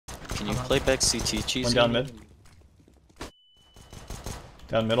Can you play back CT cheese? One down mid.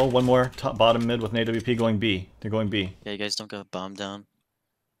 Down middle. One more top bottom mid with an AWP going B. They're going B. Yeah, you guys don't got bomb down.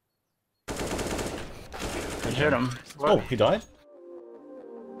 I hit him. What? Oh, he died?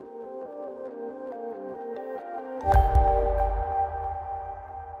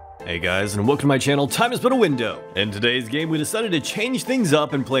 Hey guys, and welcome to my channel, Time Has Been a Window. In today's game, we decided to change things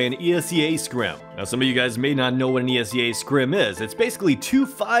up and play an ESEA scrim. Now, some of you guys may not know what an ESEA scrim is. It's basically two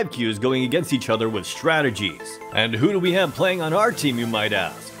 5Qs going against each other with strategies. And who do we have playing on our team, you might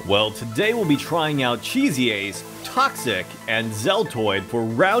ask? Well, today we'll be trying out Cheesy Ace, Toxic, and Zeltoid for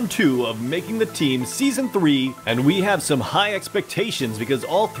round 2 of Making the Team Season 3, and we have some high expectations because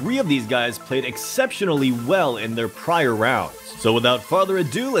all three of these guys played exceptionally well in their prior rounds. So without further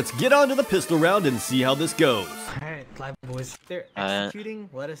ado, let's get on to the pistol round and see how this goes. Alright, live boys. They're executing,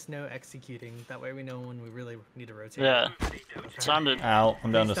 let us know executing. That way we know when we really need to rotate. Yeah, sounded. Ow,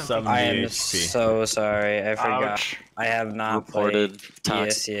 I'm down to 70 I am HP. so sorry. I forgot. Ouch. I have not Reported played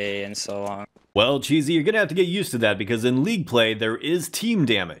toxic. ESEA in so long. Well, Cheesy, you're gonna have to get used to that because in league play, there is team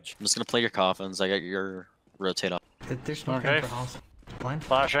damage. I'm just gonna play your coffins. I got your rotate off. There's no Okay. for halls. Blind.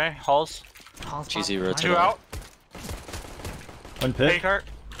 Flash A, Halls. Halls. Cheesy blind. rotate. Two out. One Pay pit, cart.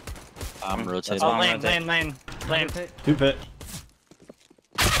 I'm rotating. Oh, long lane, rotate. lane. Rotate. two pit.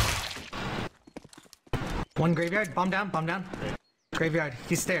 One graveyard. Bomb down. Bomb down. Graveyard.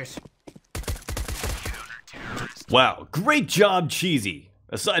 He's stairs. Wow, great job, Cheesy.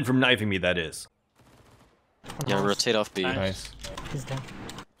 Aside from knifing me, that is. One Yeah, halls. rotate off B. Nice. He's down.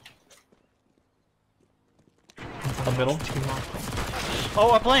 Up middle. Two more.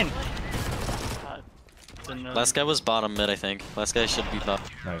 Oh, up lane. Didn't know. Last guy was bottom mid, I think. Last guy should be top.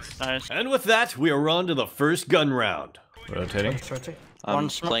 Nice. Nice. And with that, we are on to the first gun round. Rotating. Let's rotate. I'm One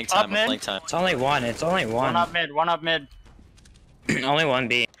playing up time. I'm mid. playing time. It's only one. It's only One one. up mid. One up mid. Only one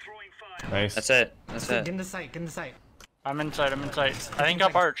B. Nice. That's it. That's Get it. in the site. Get in the site. I'm inside. I'm inside. I think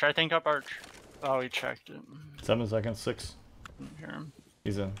up arch. I think up arch. Oh, he checked it. 7 seconds, 6. Didn't hear him.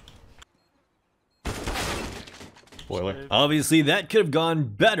 He's in. Spoiler. Obviously, that could have gone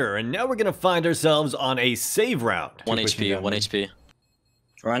better, and now we're gonna find ourselves on a save round. 1 Keep pushing HP. down 1 mid. HP.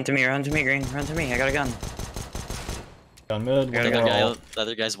 Run to me, Green. Run to me. I got a gun. Down mid. Got one a The more other all. guy, the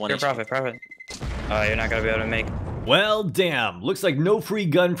other guy's 1 Here, HP. profit. Oh, you're not gonna be able to make. Well, damn. Looks like no free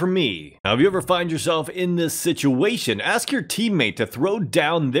gun for me. Now, if you ever find yourself in this situation, ask your teammate to throw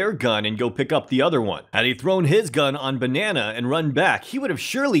down their gun and go pick up the other one. Had he thrown his gun on Banana and run back, he would have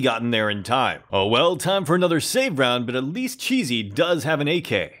surely gotten there in time. Oh well, time for another save round, but at least Cheesy does have an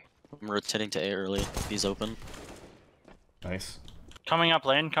AK. I'm rotating to A early. He's open. Nice. Coming up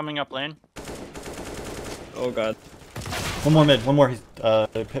lane. Coming up lane. Oh god. One more mid, one more. He's hit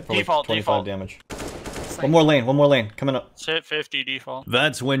for like Default, 25 default. damage. Site. One more lane, coming up. It's hit 50 default.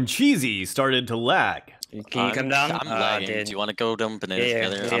 That's when Cheesy started to lag. Can you come down? I'm lagging. Dude. Do you want to go down banana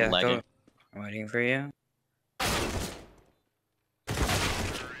together? Yeah, I'm lagging. go. I'm waiting for you.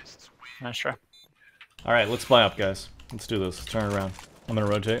 Nice try. All right, let's fly up, guys. Let's do this. Let's turn it around. I'm gonna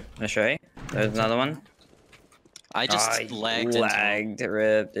rotate. Let's try. There's another one. I just Oh, lagged into him. Lagged,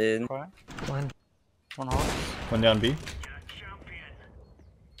 rip, dude. Quiet. Blind. One hole. One down B.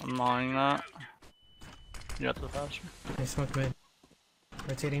 I'm mauling that. You got the faster. They smoke mid.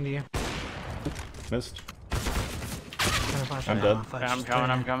 Rotating to you. Missed. Gonna flash I'm right dead. now. Flash. Yeah, I'm coming.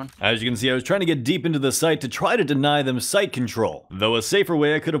 I'm coming. As you can see, I was trying to get deep into the site to try to deny them site control. Though a safer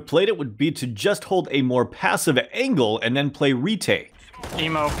way I could have played it would be to just hold a more passive angle and then play retake.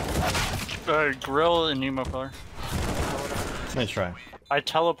 Emo. Grill and emo pillar. Nice try. I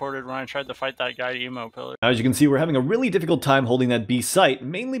teleported when I tried to fight that guy emo pillar. As you can see, we're having a really difficult time holding that B site,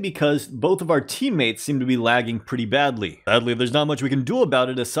 mainly because both of our teammates seem to be lagging pretty badly. Sadly, there's not much we can do about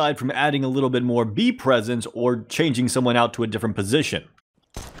it aside from adding a little bit more B presence or changing someone out to a different position.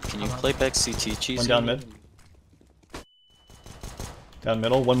 Can you play back CT cheese? One down mid. Down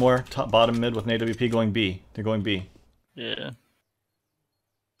middle, one more top bottom mid with an AWP going B. They're going B. Yeah.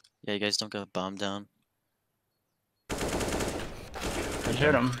 Yeah, you guys don't got bomb down. I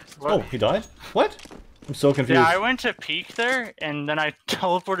hit him. Oh, he died? What? I'm so confused. Yeah, I went to peek there, and then I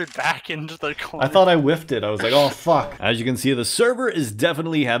teleported back into the corner. I thought I whiffed it. I was like, oh fuck. As you can see, the server is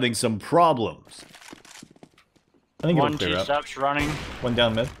definitely having some problems. I think One, it'll clear two up. steps running. One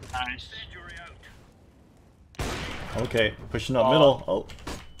down mid. Nice. Okay, pushing up middle. Oh,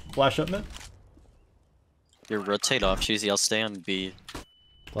 flash up mid. You rotate off, Cheesy. I'll stay on B.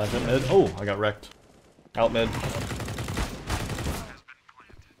 Flash up mid. Oh, I got wrecked. Out mid.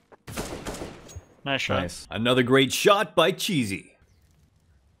 Nice shot. Nice. Another great shot by Cheesy.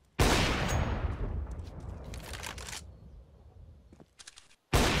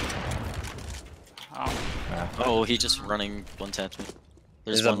 Oh, he just running one tapped me.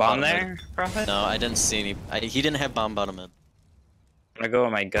 There's a one bomb bottom there, mid. Prophet? No, I didn't see any. He didn't have bomb bottom mid. I'm gonna go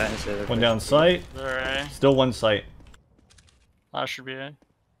with my gun instead of One down sight. There, Still one sight. that should be it.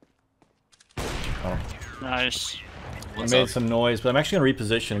 Oh. Nice. I made some noise, but I'm actually gonna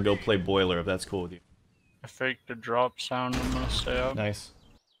reposition and go play boiler if that's cool with you. I faked the drop sound. I'm gonna stay up. Nice.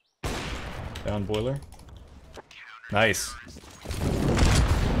 Down boiler. Nice.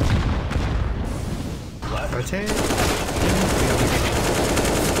 Rotate.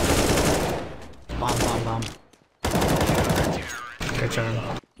 Bomb. Good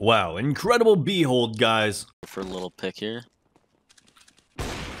job. Wow, incredible B-hold, guys. For a little pick here.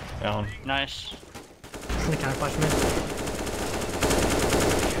 Down. Nice. The counter flash mid.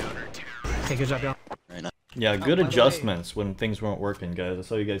 Okay, good job, y'all. Right now. Yeah, good by the way- adjustments when things weren't working, guys. I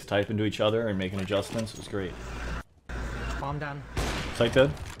saw you guys type into each other and making adjustments. It was great. Bomb down. Sight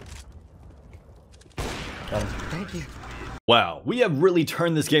dead. Got him. Thank you. Wow, we have really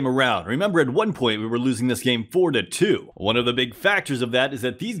turned this game around. Remember, at one point we were losing this game 4-2. One of the big factors of that is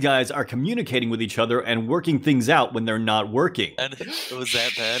that these guys are communicating with each other and working things out when they're not working. And it was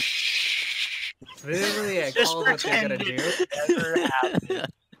that bad. Literally, I called what they're gonna do. Never happened.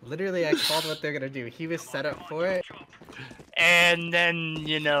 Literally, I called what they're gonna do. He was set up for it. And then,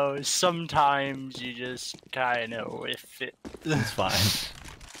 you know, sometimes you just kind of whiff it. It's fine.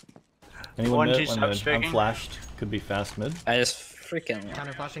 Anyone One, mid? two, One stop mid. I'm speaking. flashed. Could be fast mid. I just freaking...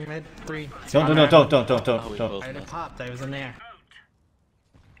 Counter flashing mid. 3. Don't. Oh, we Don't. both I had it missed. popped. I was in there.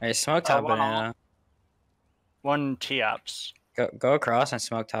 I smoke top Oh, wow. banana. One T-Apps. Go across and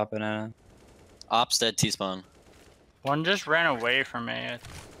smoke top banana. Ops dead T-spawn. One just ran away from me.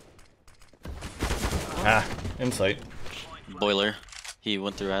 Ah, insight. Boiler. He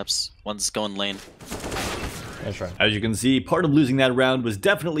went through apps. One's going lane. Nice try. As you can see, part of losing that round was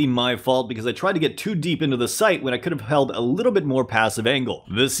definitely my fault because I tried to get too deep into the site when I could have held a little bit more passive angle.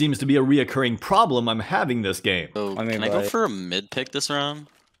 This seems to be a reoccurring problem I'm having this game. So, I mean, can I go but- for a mid pick this round?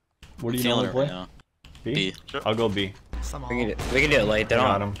 What do you Feeling normally it play? right now. B? B. I'll go B. Some We all. can do it late. They I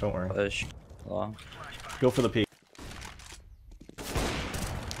got don't him, don't worry. push long. Go for the P.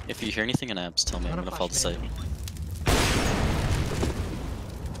 If you hear anything in apps, tell me. I'm Wanna gonna fall to flash site. mid?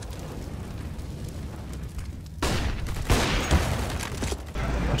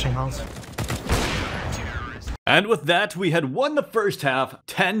 Watching halls. And with that, we had won the first half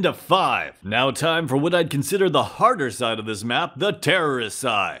 10-5. Now time for what I'd consider the harder side of this map, the terrorist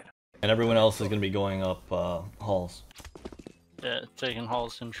side. And everyone else is going to be going up halls. Yeah, taking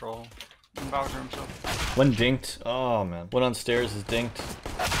Hall's control. Bowser himself. One dinked. Oh man. One on stairs is dinked.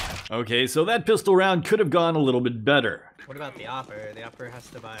 Okay, so that pistol round could have gone a little bit better. What about the offer? The offer has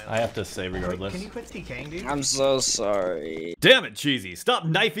to buy. I have to say regardless. Can you quit TKing, dude? I'm so sorry. Damn it, Cheesy. Stop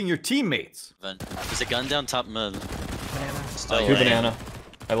knifing your teammates. There's a gun down top mid. Banana. Still Two lane. banana.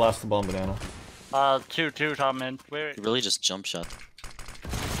 I lost the bomb banana. Two top mid. Wait, He really just jump shot.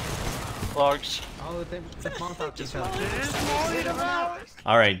 logs. Oh, the Molotov just fell.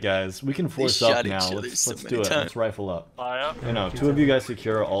 Alright guys, we can force shot up each now. other Let's so do many it. times. Let's rifle up. Fly up. You know, two of you guys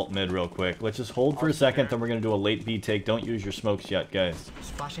secure alt mid real quick. Let's just hold for a second, then we're gonna do a late B take. Don't use your smokes yet, guys.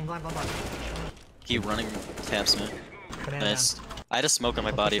 Flashing blind. He running taps me. Banana Nice. down. I had a smoke on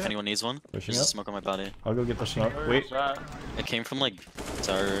my body if it. anyone needs one. Pushing There's a up. smoke on my body. I'll go get the smoke. Where Wait. is that? It came from like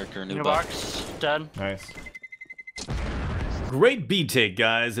Dark or New New box. Dead. Nice. Great B take,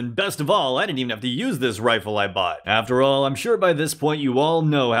 guys, and best of all, I didn't even have to use this rifle I bought. After all, I'm sure by this point you all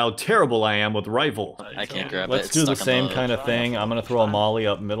know how terrible I am with rifles. I can't grab it. Let's It's do the stuck on same kind of thing. I'm gonna throw a molly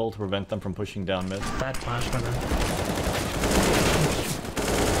up middle to prevent them from pushing down mid. Bad flash, banana.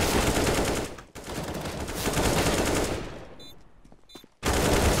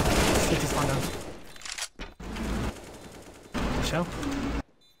 CT spawn down. Show.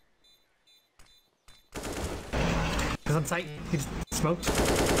 He's on site. He just smoked.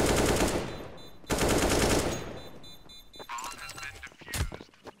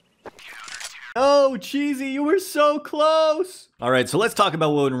 Oh, Cheesy, you were so close! Alright, so let's talk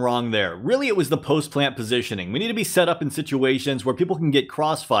about what went wrong there. Really, it was the post-plant positioning. We need to be set up in situations where people can get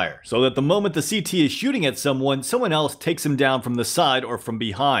crossfire, so that the moment the CT is shooting at someone, someone else takes him down from the side or from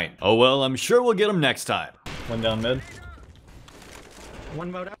behind. Oh well, I'm sure we'll get him next time. One down mid. One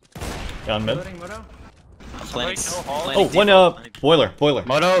moto. Down mid. Loading moto. Planning, Somebody go Hall. planning Oh, one default. boiler.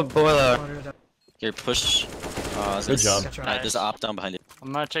 Moto boiler. Moto down. Here, push. Good job. Gotcha. There's an op down behind you.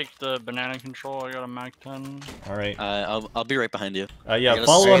 I'm gonna take the banana control. I got a Mac 10. Alright. I'll be right behind you. I Yeah, gotta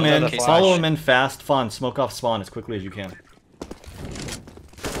follow him straight in. up the Follow flash. him in fast, fun. Smoke off spawn as quickly as you can.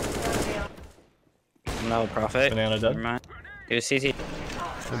 No profit. Banana dead. Never mind. Get a CT.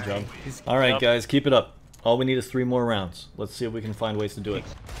 Good job. He's- Alright, Yep. guys, keep it up. All we need is 3 more rounds. Let's see if we can find ways to do it.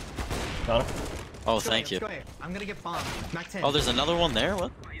 Got him? Oh, let's go thank A, you. let's go A. I'm gonna get bombed. Mac 10. Oh, there's another one there?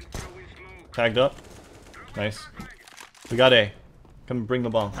 What? Tagged up. Nice. We got A. Come bring the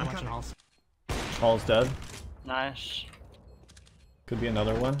bomb. I'm watching halls. Hall's dead. Nice. Could be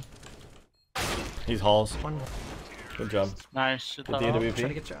another one. He's Halls. One more. Good job. Nice. Good Hit that Trying to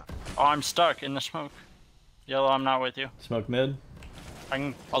DWP. get you out. Oh, I'm stuck in the smoke. Yellow, I'm not with you. Smoke mid. I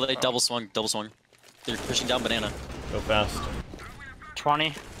can. Oh, they double swung, double swung. They're pushing down banana. Go fast.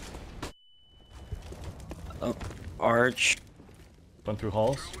 20. Oh, arch. Went through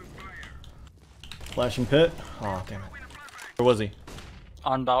Halls. Flashing pit. Oh, damn it. Where was he?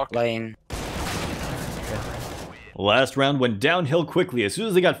 On balcony. Lane. Last round went downhill quickly. As soon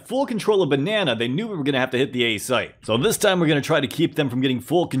as they got full control of banana, they knew we were going to have to hit the A site. So this time we're going to try to keep them from getting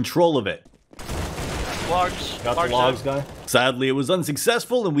full control of it. Logs. Got the logs guy. Sadly, it was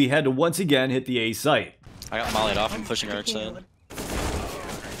unsuccessful and we had to once again hit the A site. I got mollied off and pushing arch side.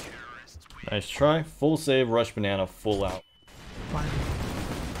 Nice try. Full save, rush banana, full out.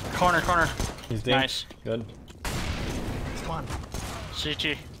 Corner, corner. He's dead. Nice. Good. Spawn.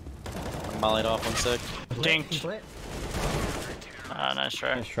 CT. Mollied off 1 sec. Dinked. He's lit. Nice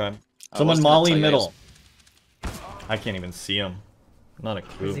try. Nice try. I Someone was gonna molly tell you middle. I can't even see him. Not a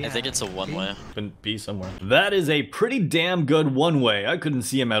clue. Is he- I think it's a one-way. Been B somewhere. That is a pretty damn good one-way. I couldn't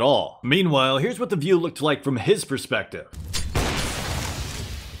see him at all. Meanwhile, here's what the view looked like from his perspective.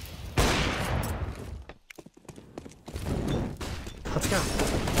 Let's go.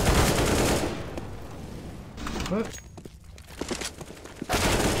 Move.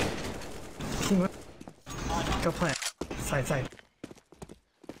 Keep moving. Go plant. Side, side.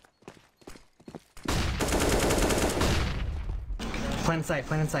 Plant inside,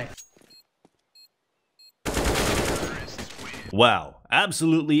 plant inside. Wow,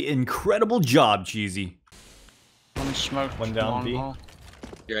 absolutely incredible job, Cheesy. One smoke. One down, long B. hole.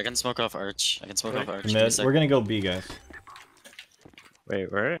 Here, I can smoke off arch. I can smoke off arch. Give me a Mid. sec. We're gonna go B, guys.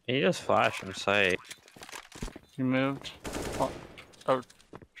 Wait, where? He just flashed from sight. He moved. Oh,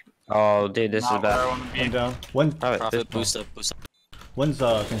 Oh, dude, this is not where I bad. want to be. One down. One. Probably Profit, this boost up, boost up. One's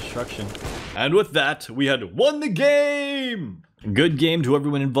construction. And with that, we had won the game! Good game to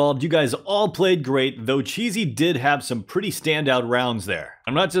everyone involved. You guys all played great, though Cheesy did have some pretty standout rounds there.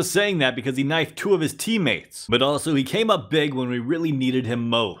 I'm not just saying that because he knifed 2 of his teammates, but also he came up big when we really needed him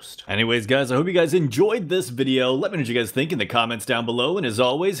most. Anyways, guys, I hope you guys enjoyed this video. Let me know what you guys think in the comments down below, and as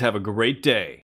always, have a great day.